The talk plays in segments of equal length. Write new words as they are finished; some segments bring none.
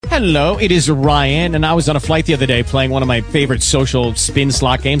Hello, it is Ryan, and I was on a flight the other day playing one of my favorite social spin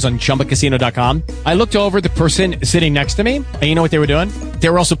slot games on ChumbaCasino.com. I looked over at the person sitting next to me, and you know what they were doing? They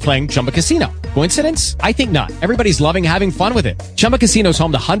were also playing Chumba Casino. Coincidence? I think not. Everybody's loving having fun with it. Chumba Casino is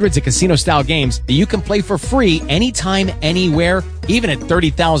home to hundreds of casino-style games that you can play for free anytime, anywhere, even at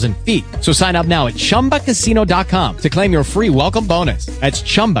 30,000 feet. So sign up now at ChumbaCasino.com to claim your free welcome bonus. That's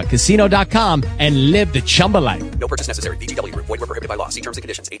ChumbaCasino.com and live the Chumba life. No purchase necessary. VGW. Void where prohibited by law. See terms and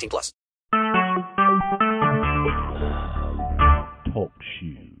conditions. 18+. Talk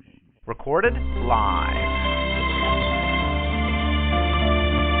shoes. Recorded live.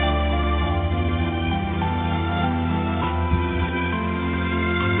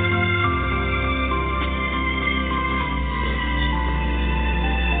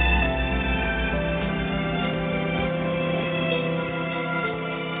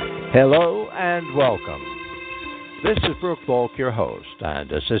 Hello and welcome. This is Brooke Falk, your host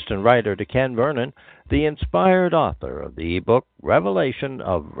and assistant writer to Ken Vernon, the inspired author of the ebook Revelation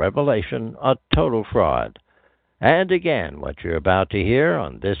of Revelation, A Total Fraud. And again, what you're about to hear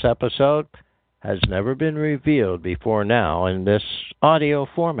on this episode has never been revealed before now in this audio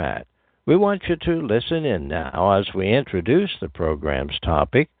format. We want you to listen in now as we introduce the program's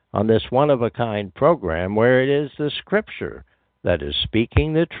topic on this one-of-a-kind program where it is the Scripture that is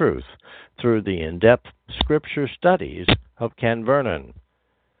speaking the truth through the in-depth Scripture studies of Ken Vernon.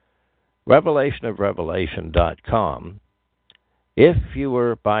 RevelationofRevelation.com. If you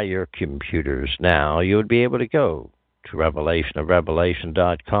were by your computers now, you would be able to go to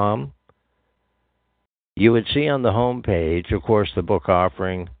RevelationofRevelation.com. You would see on the home page, of course, the book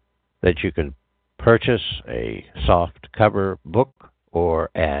offering that you can purchase a soft cover book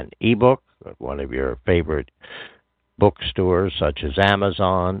or an ebook at one of your favorite bookstores such as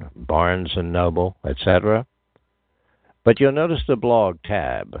Amazon, Barnes & Noble, etc. But you'll notice the blog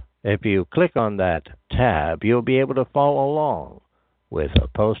tab. If you click on that tab, you'll be able to follow along with a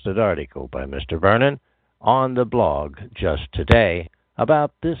posted article by Mr. Vernon on the blog just today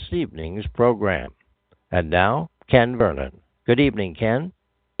about this evening's program. And now, Ken Vernon. Good evening, Ken.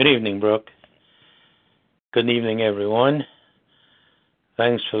 Good evening, Brooke. Good evening, everyone.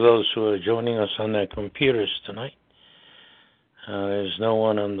 Thanks for those who are joining us on their computers tonight. There's no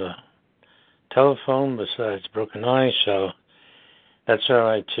one on the telephone besides Brooke and I, so that's all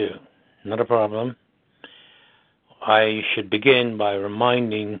right, too. Not a problem. I should begin by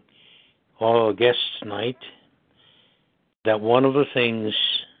reminding all our guests tonight that one of the things,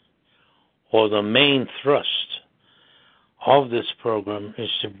 or the main thrust of this program, is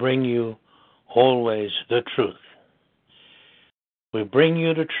to bring you always the truth. We bring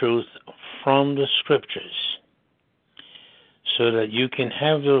you the truth from the Scriptures, so that you can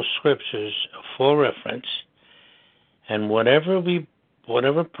have those Scriptures for reference, and whatever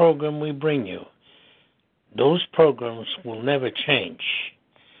program we bring you, those programs will never change.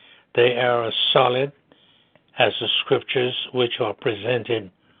 They are as solid as the Scriptures which are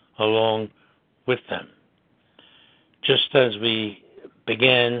presented along with them. Just as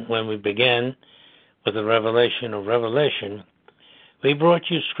when we began with the Revelation of Revelation, we brought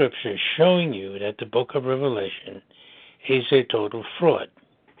you Scripture showing you that the book of Revelation is a total fraud.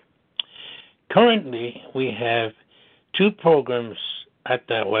 Currently, we have two programs at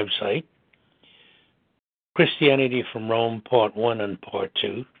that website, Christianity from Rome, Part 1 and Part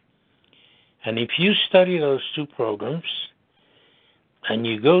 2. And if you study those two programs, and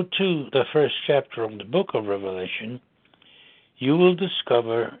you go to the first chapter of the book of Revelation, you will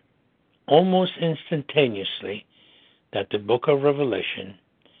discover almost instantaneously that the book of Revelation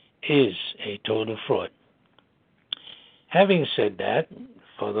is a total fraud. Having said that,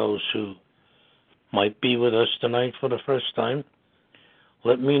 for those who might be with us tonight for the first time,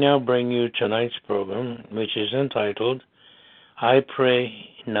 let me now bring you tonight's program, which is entitled, I Pray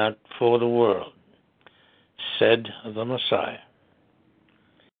Not for the World, said the Messiah.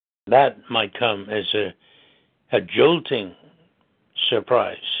 That might come as a jolting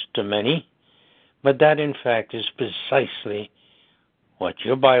surprise to many, but that in fact is precisely what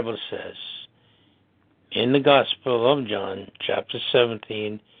your Bible says in the Gospel of John, chapter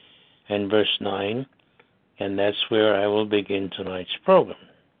 17 and verse 9, and that's where I will begin tonight's program.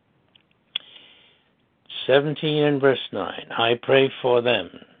 17 and verse 9, I pray for them,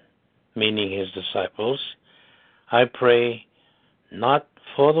 meaning his disciples. I pray not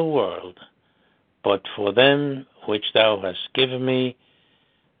for the world, but for them which thou hast given me,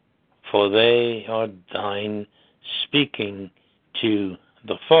 for they are thine, speaking to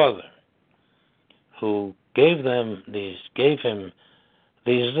the Father, who gave him these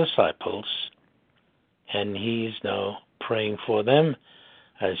disciples, and he's now praying for them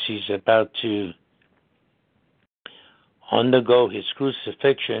as he's about to undergo his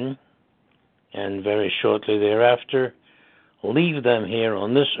crucifixion and very shortly thereafter leave them here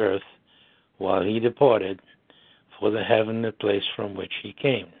on this earth while he departed for the heavenly place from which he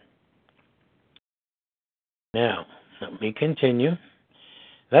came. Now, let me continue.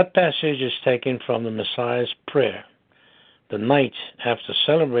 That passage is taken from the Messiah's prayer the night after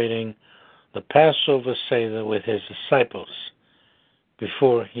celebrating the Passover Seder with his disciples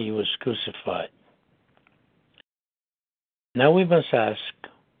before he was crucified. Now we must ask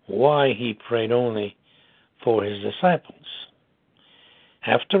why he prayed only for his disciples.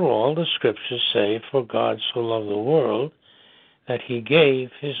 After all, the scriptures say, "For God so loved the world that he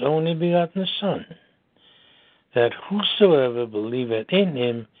gave his only begotten Son, that whosoever believeth in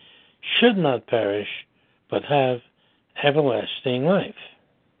him should not perish, but have everlasting life."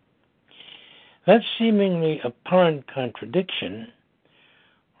 That seemingly apparent contradiction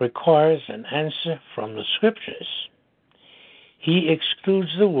requires an answer from the scriptures. He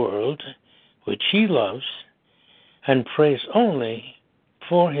excludes the world, which he loves, and prays only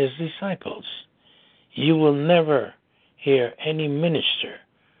for his disciples. You will never hear any minister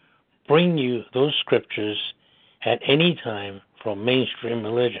bring you those scriptures at any time from mainstream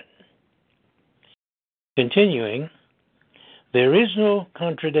religion. Continuing, there is no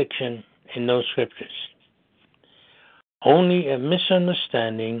contradiction in those scriptures, only a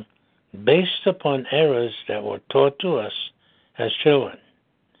misunderstanding based upon errors that were taught to us as children.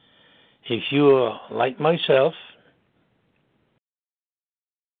 If you are like myself,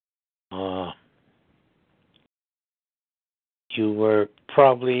 you were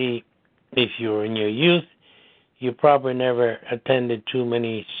probably, if you were in your youth, you probably never attended too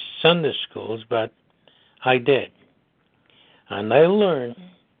many Sunday schools, but I did. And I learned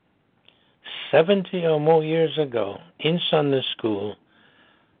 70 or more years ago in Sunday school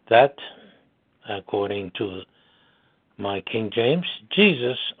that, according to my King James,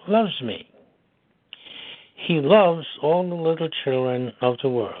 Jesus loves me. He loves all the little children of the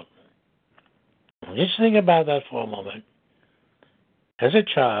world. Just think about that for a moment. As a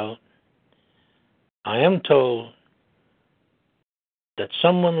child, I am told that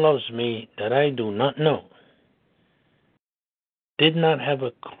someone loves me that I do not know. Did not have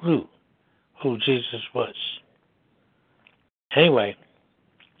a clue who Jesus was. Anyway,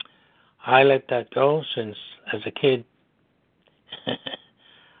 I let that go since, as a kid,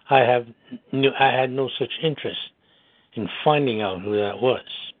 I had no such interest in finding out who that was.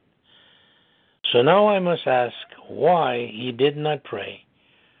 So now I must ask why he did not pray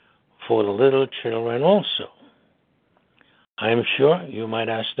for the little children also. I am sure you might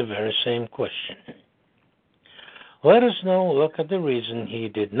ask the very same question. Let us now look at the reason he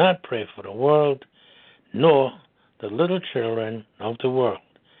did not pray for the world, nor the little children of the world.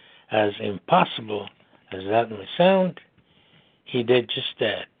 As impossible as that may sound, he did just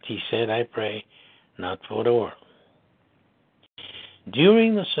that. He said, "I pray not for the world."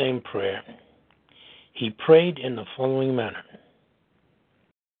 During the same prayer, he prayed in the following manner: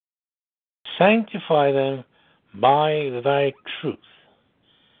 "Sanctify them by thy truth.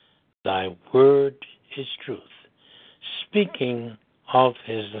 Thy word is truth." Speaking of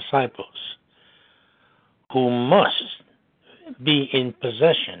his disciples, who must be in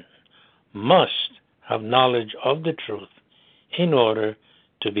possession, must have knowledge of the truth in order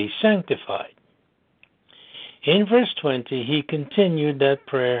to be sanctified. In verse 20, he continued that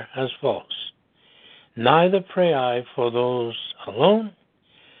prayer as follows: "Neither pray I for those alone,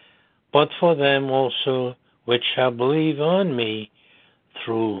 but for them also which shall believe on me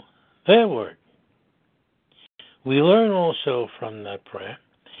through their word." We learn also from that prayer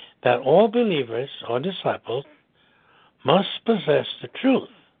that all believers or disciples must possess the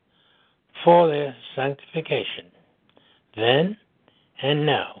truth for their sanctification, then and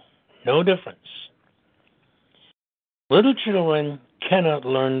now, no difference. Little children cannot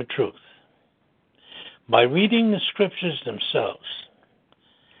learn the truth by reading the scriptures themselves.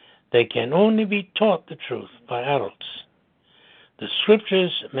 They can only be taught the truth by adults. The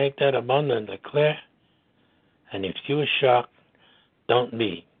scriptures make that abundantly clear, and if you are shocked, don't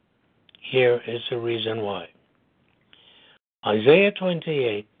be. Here is the reason why. Isaiah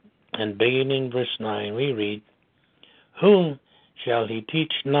 28, and beginning verse 9, we read, "Whom shall he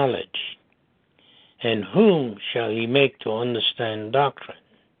teach knowledge? And whom shall he make to understand doctrine?"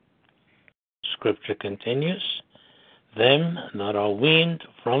 Scripture continues, "Them that are weaned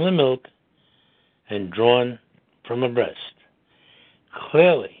from the milk and drawn from the breast."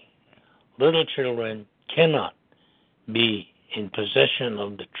 Clearly, little children cannot be in possession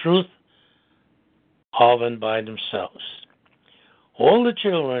of the truth of and by themselves. All the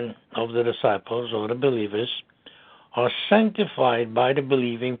children of the disciples or the believers are sanctified by the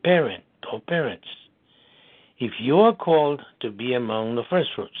believing parent or parents, if you are called to be among the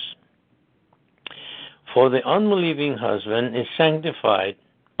firstfruits. For the unbelieving husband is sanctified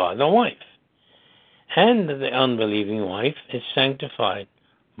by the wife, and the unbelieving wife is sanctified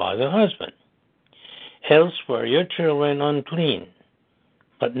by the husband. Else were your children unclean,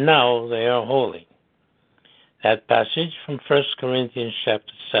 but now they are holy. That passage from 1 Corinthians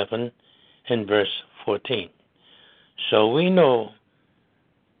chapter 7 and verse 14. So we know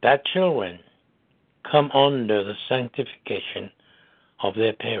that children come under the sanctification of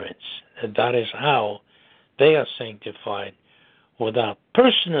their parents. That is how they are sanctified without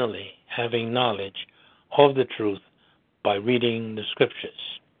personally having knowledge of the truth by reading the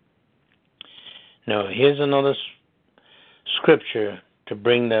scriptures. Now, here's another scripture to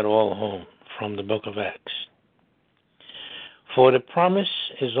bring that all home from the book of Acts. For the promise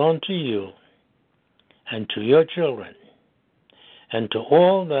is unto you and to your children and to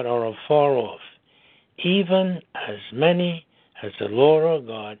all that are afar off, even as many as the Lord our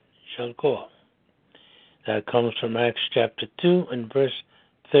God shall call. That comes from Acts chapter 2 and verse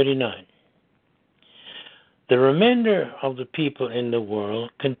 39. The remainder of the people in the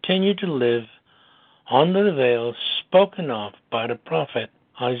world continue to live under the veil spoken of by the prophet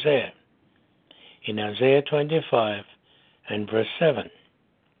Isaiah in Isaiah 25 and verse 7.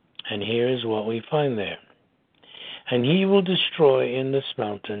 And here is what we find there. And he will destroy in this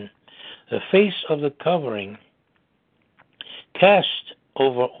mountain the face of the covering cast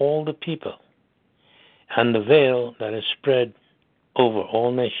over all the people, and the veil that is spread over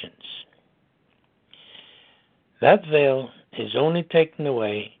all nations. That veil is only taken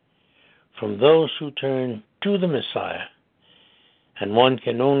away from those who turn to the Messiah, and one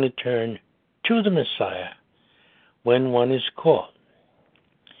can only turn to the Messiah when one is called.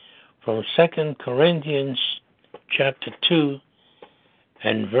 From 2 Corinthians chapter 2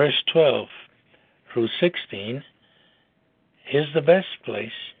 and verse 12 through 16 is the best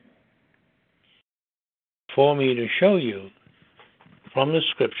place for me to show you from the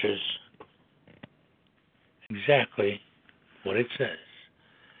scriptures exactly what it says.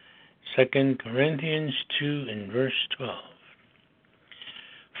 2 Corinthians 2 and verse 12.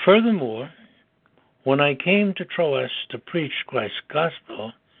 Furthermore, when I came to Troas to preach Christ's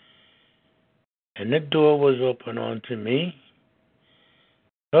gospel, and the door was open unto me.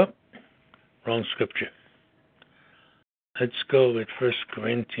 Oh, wrong scripture. Let's go with 1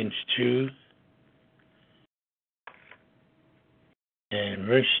 Corinthians 2 and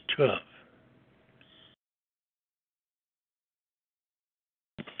verse 12.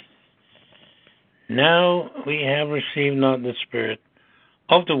 Now we have received not the Spirit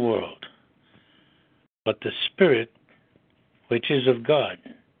of the world, but the Spirit which is of God,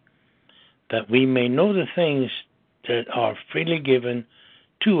 that we may know the things that are freely given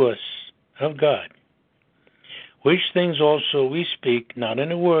to us of God, which things also we speak, not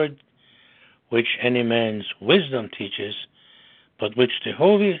in a word which any man's wisdom teaches, but which the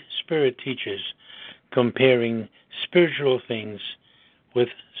Holy Spirit teaches, comparing spiritual things with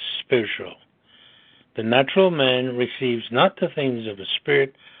spiritual. The natural man receives not the things of the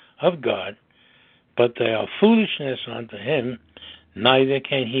Spirit of God, but they are foolishness unto him, neither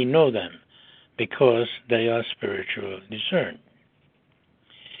can he know them, because they are spiritually discerned.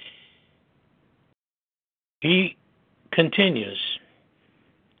 He continues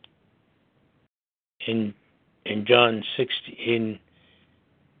in John 16,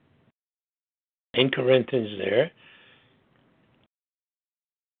 in Corinthians there,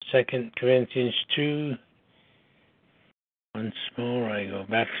 2 Corinthians 2. Once more, I go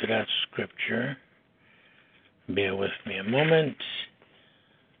back to that scripture. Bear with me a moment.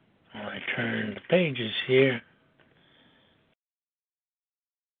 I turn the pages here.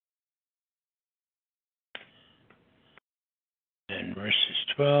 And verses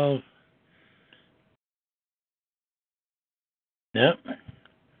 12. No,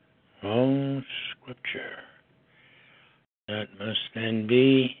 wrong scripture. That must then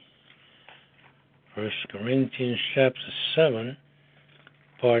be 1 Corinthians chapter 7.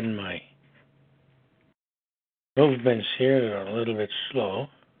 Pardon my movements here, they're a little bit slow.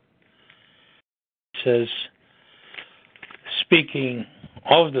 It says, speaking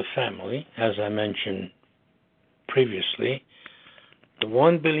of the family, as I mentioned previously, the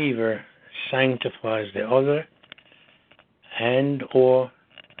one believer sanctifies the other and or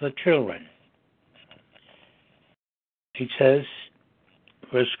the children. He says,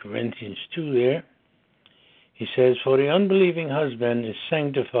 1 Corinthians 2 there, he says, for the unbelieving husband is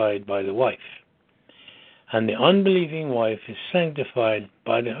sanctified by the wife, and the unbelieving wife is sanctified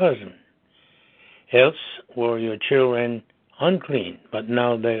by the husband. Else were your children unclean, but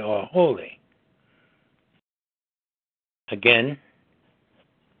now they are holy. Again,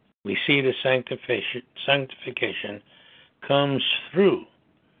 we see the sanctification comes through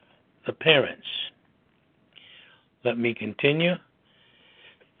the parents. Let me continue.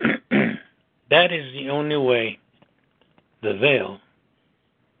 That is the only way the veil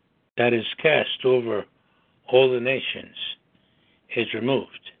that is cast over all the nations is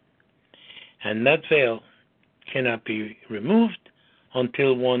removed. And that veil cannot be removed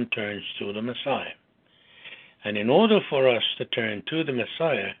until one turns to the Messiah. And in order for us to turn to the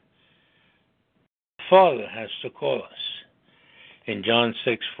Messiah, the Father has to call us. In John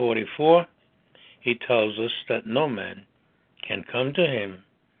 6:44, he tells us that no man can come to him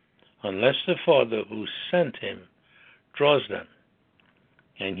unless the Father who sent him draws them,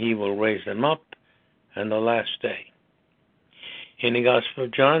 and he will raise them up on the last day. In the Gospel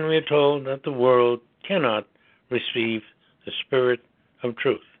of John, we are told that the world cannot receive the Spirit of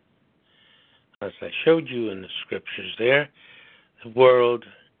truth. As I showed you in the scriptures there, the world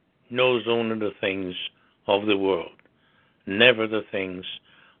knows only the things of the world, never the things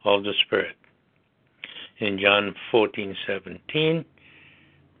of the Spirit. In John 14:17,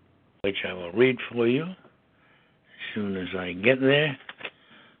 which I will read for you as soon as I get there.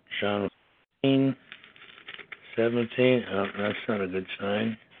 John 14:17. Oh, that's not a good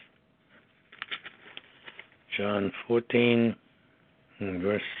sign. John 14,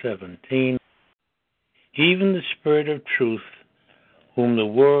 verse 17. Even the Spirit of truth, whom the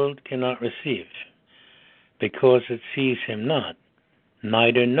world cannot receive, because it sees him not,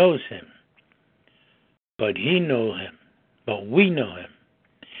 neither knows him. But we know him,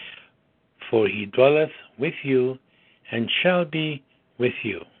 for he dwelleth with you and shall be with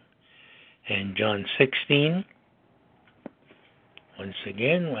you. And John 16, once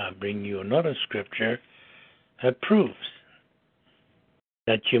again, I'll bring you another scripture that proves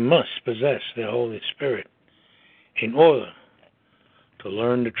that you must possess the Holy Spirit in order to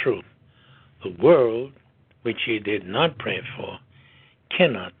learn the truth. The world, which ye did not pray for,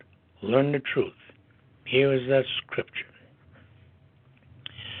 cannot learn the truth. Here is that scripture.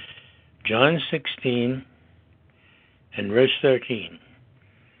 John 16 and verse 13.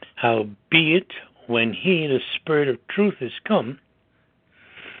 Howbeit, when he, the Spirit of truth, is come,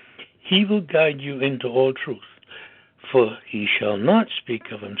 he will guide you into all truth. For he shall not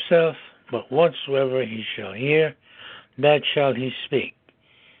speak of himself, but whatsoever he shall hear, that shall he speak,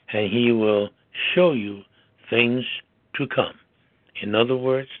 and he will show you things to come. In other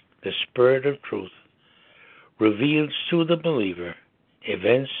words, the Spirit of truth reveals to the believer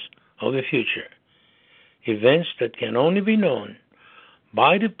events of the future, events that can only be known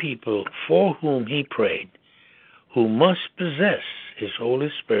by the people for whom he prayed, who must possess his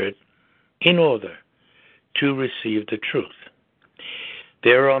Holy Spirit in order to receive the truth.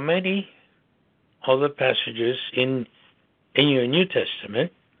 There are many other passages in your New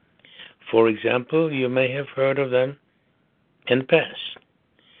Testament. For example, you may have heard of them in the past,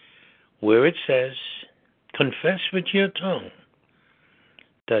 where it says, confess with your tongue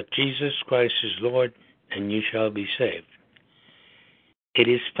that Jesus Christ is Lord, and you shall be saved. It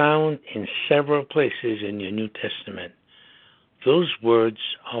is found in several places in your New Testament. Those words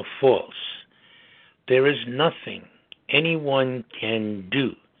are false. There is nothing anyone can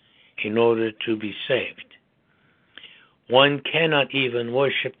do in order to be saved. One cannot even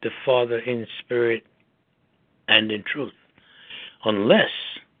worship the Father in spirit and in truth, unless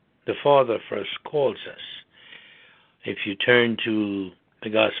the Father first calls us. If you turn to the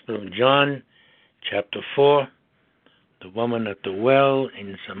Gospel of John, chapter 4, the woman at the well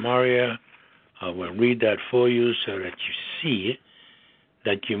in Samaria, I will read that for you so that you see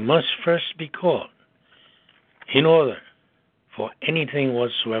that you must first be called in order for anything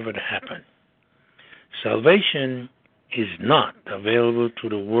whatsoever to happen. Salvation is not available to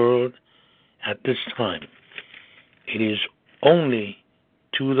the world at this time. It is only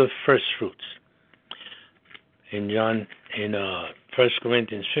to the first fruits. In 1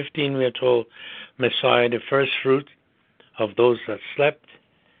 Corinthians 15, we are told, Messiah, the first fruit of those that slept,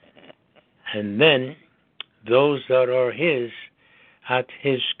 and then those that are his at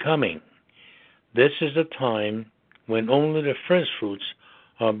his coming. This is the time when only the first fruits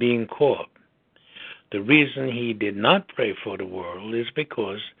are being called. The reason he did not pray for the world is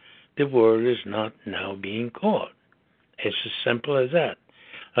because the world is not now being called. It's as simple as that.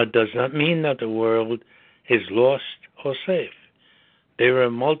 That does not mean that the world is lost or saved. There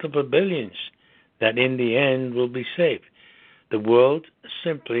are multiple billions that in the end will be saved. The world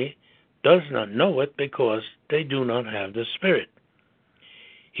simply does not know it because they do not have the Spirit.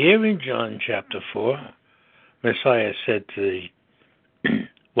 Here in John chapter 4, Messiah said to the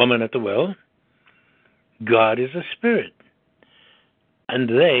woman at the well, God is a spirit, and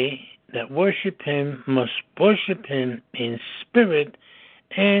they that worship him must worship him in spirit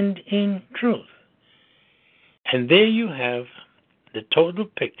and in truth. And there you have the total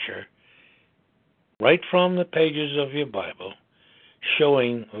picture right from the pages of your Bible,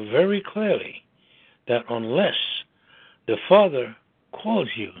 showing very clearly that unless the Father calls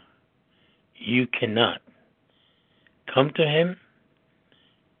you, you cannot come to him.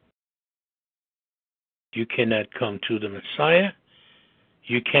 You cannot come to the Messiah.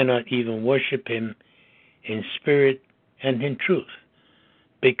 You cannot even worship him in spirit and in truth,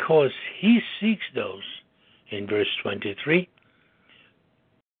 because he seeks those, in verse 23,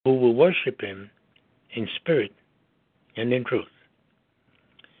 who will worship him in spirit and in truth.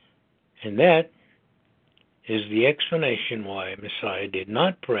 And that is the explanation why Messiah did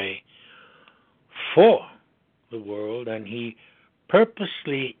not pray for the world, and he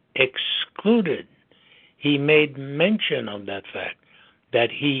purposely excluded, he made mention of that fact, that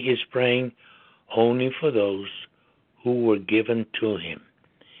he is praying only for those who were given to him.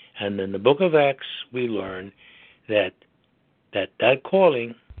 And in the book of Acts, we learn that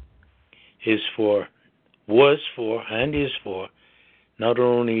calling was for and is for not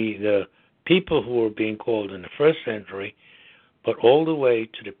only the people who were being called in the first century, but all the way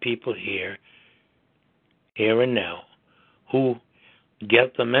to the people here and now, who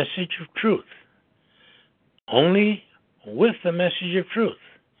get the message of truth. Only with the message of truth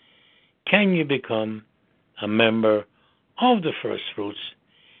can you become a member of the first fruits,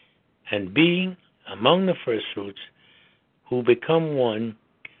 and being among the first fruits who become one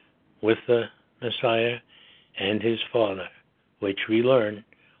with the Messiah and his Father, which we learn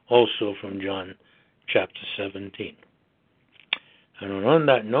also from John chapter 17. And on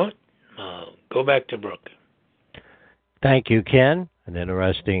that note, I'll go back to Brooke. Thank you, Ken. An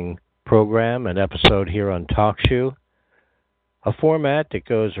interesting program and episode here on TalkShoe, a format that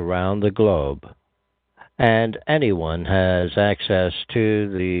goes around the globe. And anyone has access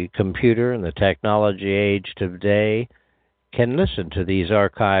to the computer and the technology age today can listen to these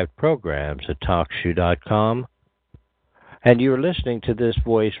archived programs at TalkShoe.com. And you're listening to this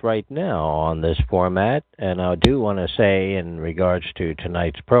voice right now on this format. And I do want to say, in regards to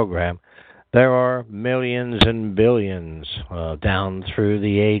tonight's program, there are millions and billions down through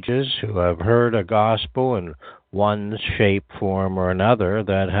the ages who have heard a gospel in one shape, form, or another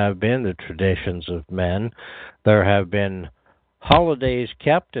that have been the traditions of men. There have been holidays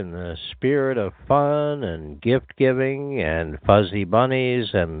kept in the spirit of fun and gift-giving and fuzzy bunnies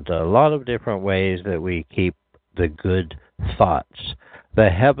and a lot of different ways that we keep the good thoughts. The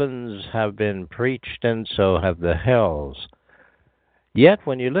heavens have been preached, and so have the hells. Yet,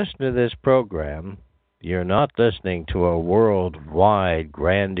 when you listen to this program, you're not listening to a worldwide,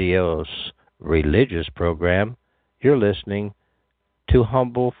 grandiose, religious program. You're listening to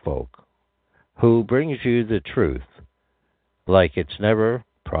humble folk who brings you the truth like it's never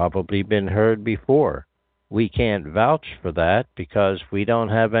probably been heard before. We can't vouch for that because we don't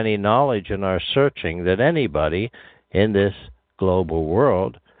have any knowledge in our searching that anybody in this global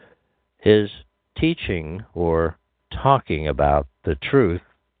world is teaching or talking about the truth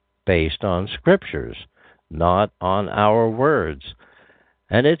based on scriptures, not on our words.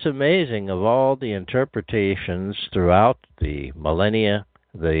 And it's amazing, of all the interpretations throughout the millennia,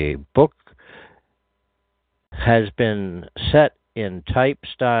 the book has been set in type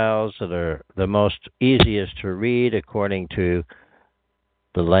styles that are the most easiest to read according to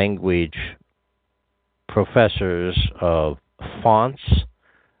the language professors of fonts.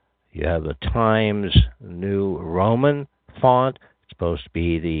 You have the Times New Roman font. It's supposed to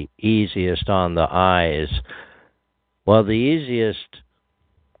be the easiest on the eyes. Well, the easiest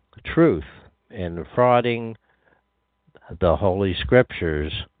truth in frauding the Holy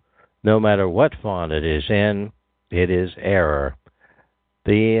Scriptures, no matter what font it is in, it is error.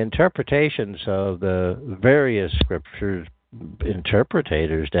 The interpretations of the various Scriptures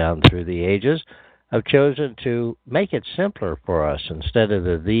interpreters down through the ages have chosen to make it simpler for us. Instead of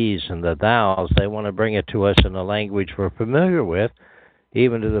the these and the thous, they want to bring it to us in a language we're familiar with,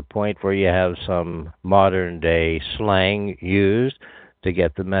 even to the point where you have some modern-day slang used to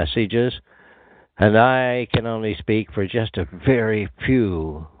get the messages. And I can only speak for just a very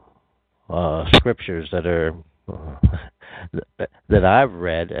few scriptures that are that I've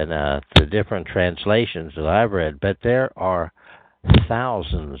read, and the different translations that I've read, but there are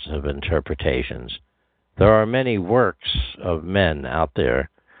thousands of interpretations. There are many works of men out there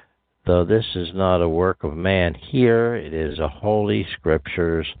though this is not a work of man. Here it is a holy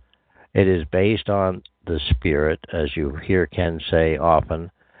scriptures. It is based on the Spirit, as you hear Ken say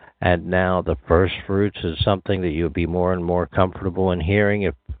often. And now the first fruits is something that you'll be more and more comfortable in hearing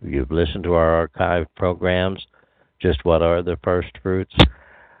if you've listened to our archive programs. Just what are the first fruits?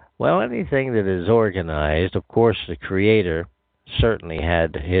 Well, anything that is organized, of course, the Creator certainly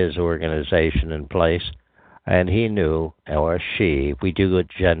had his organization in place, and he knew, or she, we do it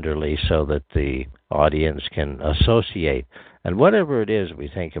genderly so that the audience can associate, and whatever it is we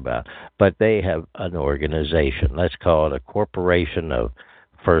think about, but they have an organization. Let's call it a corporation of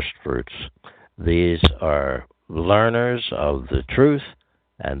first fruits. These are learners of the truth,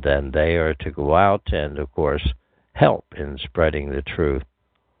 and then they are to go out and, of course, help in spreading the truth.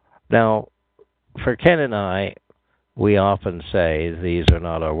 Now, for Ken and I, we often say these are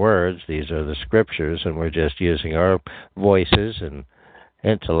not our words, these are the scriptures, and we're just using our voices and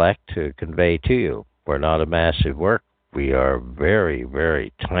intellect to convey to you. We're not a massive work. We are very,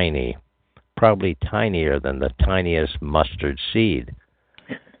 very tiny, probably tinier than the tiniest mustard seed.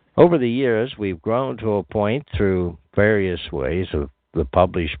 Over the years, we've grown to a point through various ways of the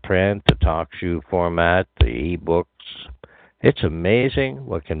published print, the talk show format, the e-books. It's amazing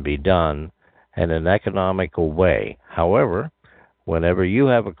what can be done in an economical way. However, whenever you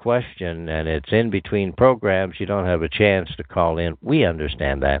have a question and it's in between programs, you don't have a chance to call in. We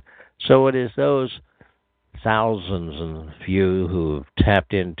understand that. So it is those thousands and few who've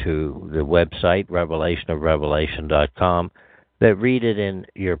tapped into the website, revelationofrevelation.com, that read it in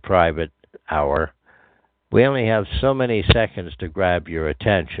your private hour. We only have so many seconds to grab your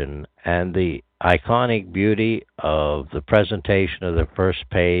attention, and the iconic beauty of the presentation of the first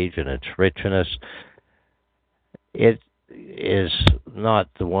page and its richness, it is not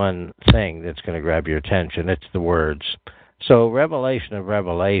the one thing that's going to grab your attention. It's the words. So Revelation of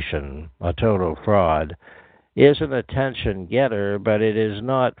Revelation, a total fraud, is an attention getter, but it is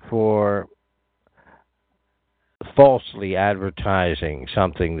not for falsely advertising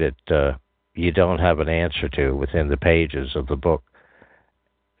something that you don't have an answer to within the pages of the book.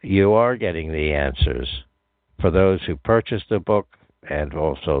 You are getting the answers. For those who purchased the book and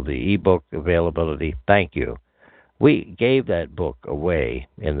also the e-book availability, thank you. We gave that book away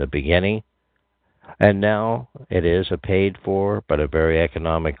in the beginning, and now it is a paid for but a very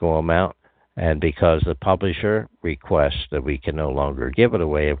economical amount. And because the publisher requests that we can no longer give it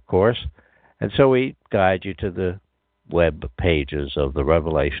away, of course, and so we guide you to the web pages of the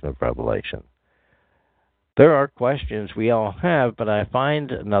Revelation of Revelation. There are questions we all have, but I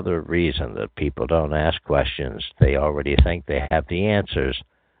find another reason that people don't ask questions. They already think they have the answers.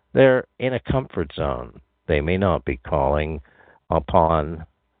 They're in a comfort zone. They may not be calling upon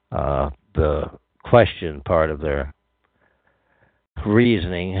the question part of their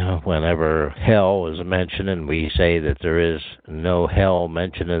reasoning whenever hell is mentioned, and we say that there is no hell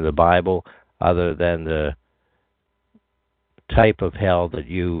mentioned in the Bible other than the type of hell that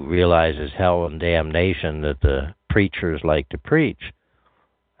you realize is hell and damnation that the preachers like to preach.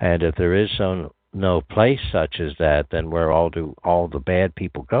 And if there is no place such as that, then where do all the bad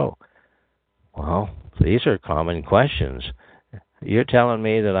people go? Well, these are common questions. You're telling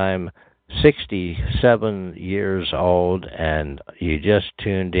me that I'm 67 years old and you just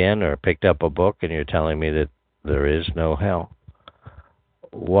tuned in or picked up a book and you're telling me that there is no hell.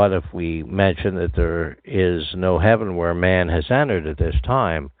 What if we mention that there is no heaven where man has entered at this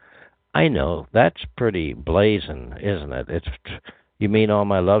time? I know, that's pretty blazing, isn't it? You mean all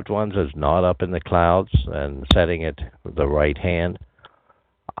my loved ones is not up in the clouds and setting at the right hand?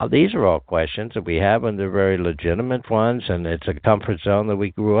 These are all questions that we have, and they're very legitimate ones, and it's a comfort zone that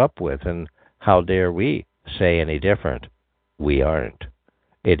we grew up with, and how dare we say any different? We aren't.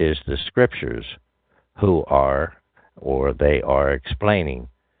 It is the Scriptures who are, or they are explaining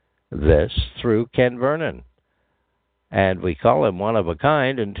this through Ken Vernon. And we call him one of a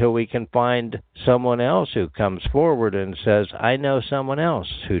kind until we can find someone else who comes forward and says, I know someone else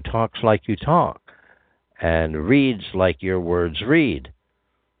who talks like you talk and reads like your words read,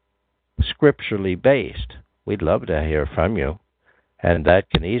 scripturally based. We'd love to hear from you, and that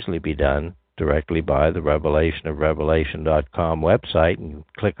can easily be done directly by the revelationofrevelation.com website, and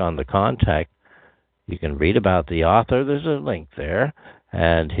click on the contact. You can read about the author. There's a link there,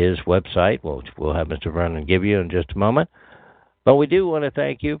 and his website, which we'll have Mr. Vernon give you in just a moment. But we do want to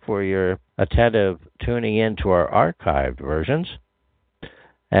thank you for your attentive tuning in to our archived versions,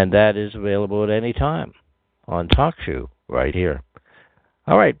 and that is available at any time on TalkShoe right here.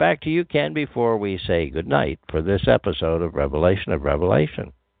 All right, back to you, Ken, before we say goodnight for this episode of Revelation of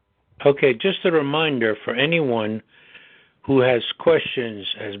Revelation. Okay, just a reminder for anyone who has questions,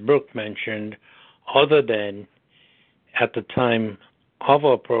 as Brooke mentioned, other than at the time of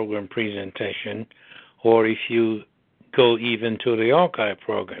our program presentation, or if you go even to the archive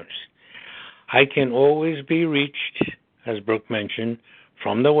programs, I can always be reached, as Brooke mentioned,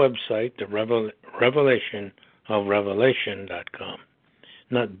 from the website, the Revelation of Revelation.com.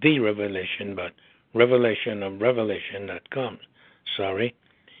 Not the Revelation, but Revelation of Revelation.com. Sorry.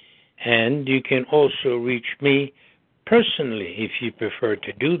 And you can also reach me personally, if you prefer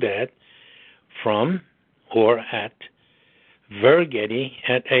to do that, from or at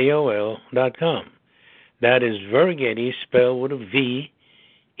Vergetti@AOL.com. That is Vergetti, spelled with a V,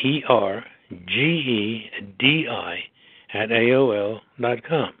 E-R-G-E-D-I, at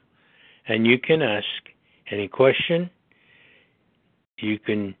AOL.com. And you can ask any question.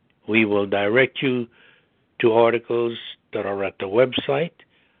 We will direct you to articles that are at the website,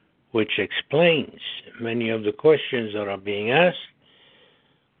 which explains many of the questions that are being asked.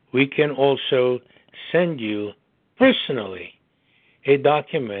 We can also send you personally a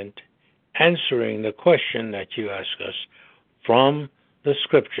document answering the question that you ask us from the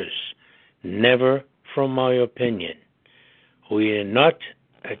scriptures, never from my opinion. We are not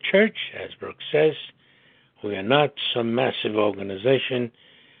a church, as Brooke says. We are not some massive organization.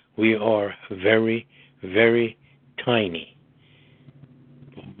 We are very, very tiny.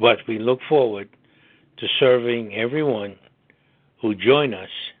 But we look forward to serving everyone who join us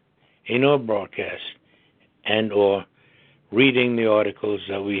in our broadcast and or reading the articles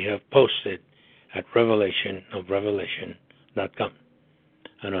that we have posted at revelationofrevelation.com.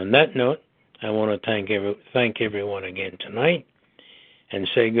 And on that note, I want to thank everyone again tonight and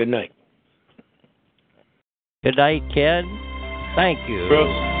say good night. Good night, Ken. Thank you.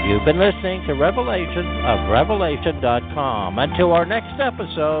 Brooke. You've been listening to Revelation of Revelation.com. Until our next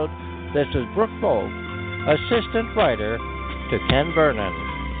episode, this is Brooke Folk, assistant writer to Ken Vernon,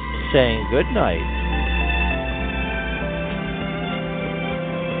 saying good night.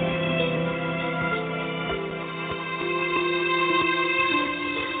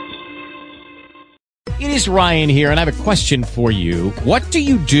 It is Ryan here, and I have a question for you. What do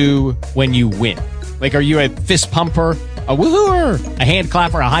you do when you win? Like, are you a fist pumper, a woohooer, a hand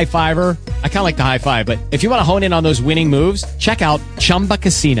clapper, a high fiver? I kind of like the high five, but if you want to hone in on those winning moves, check out Chumba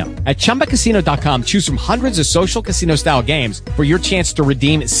Casino. At ChumbaCasino.com, choose from hundreds of social casino-style games for your chance to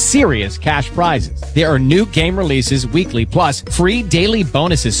redeem serious cash prizes. There are new game releases weekly, plus free daily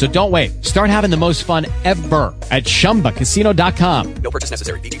bonuses. So don't wait. Start having the most fun ever at ChumbaCasino.com. No purchase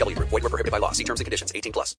necessary. VGW Group. Void where prohibited by law. See terms and conditions. 18+.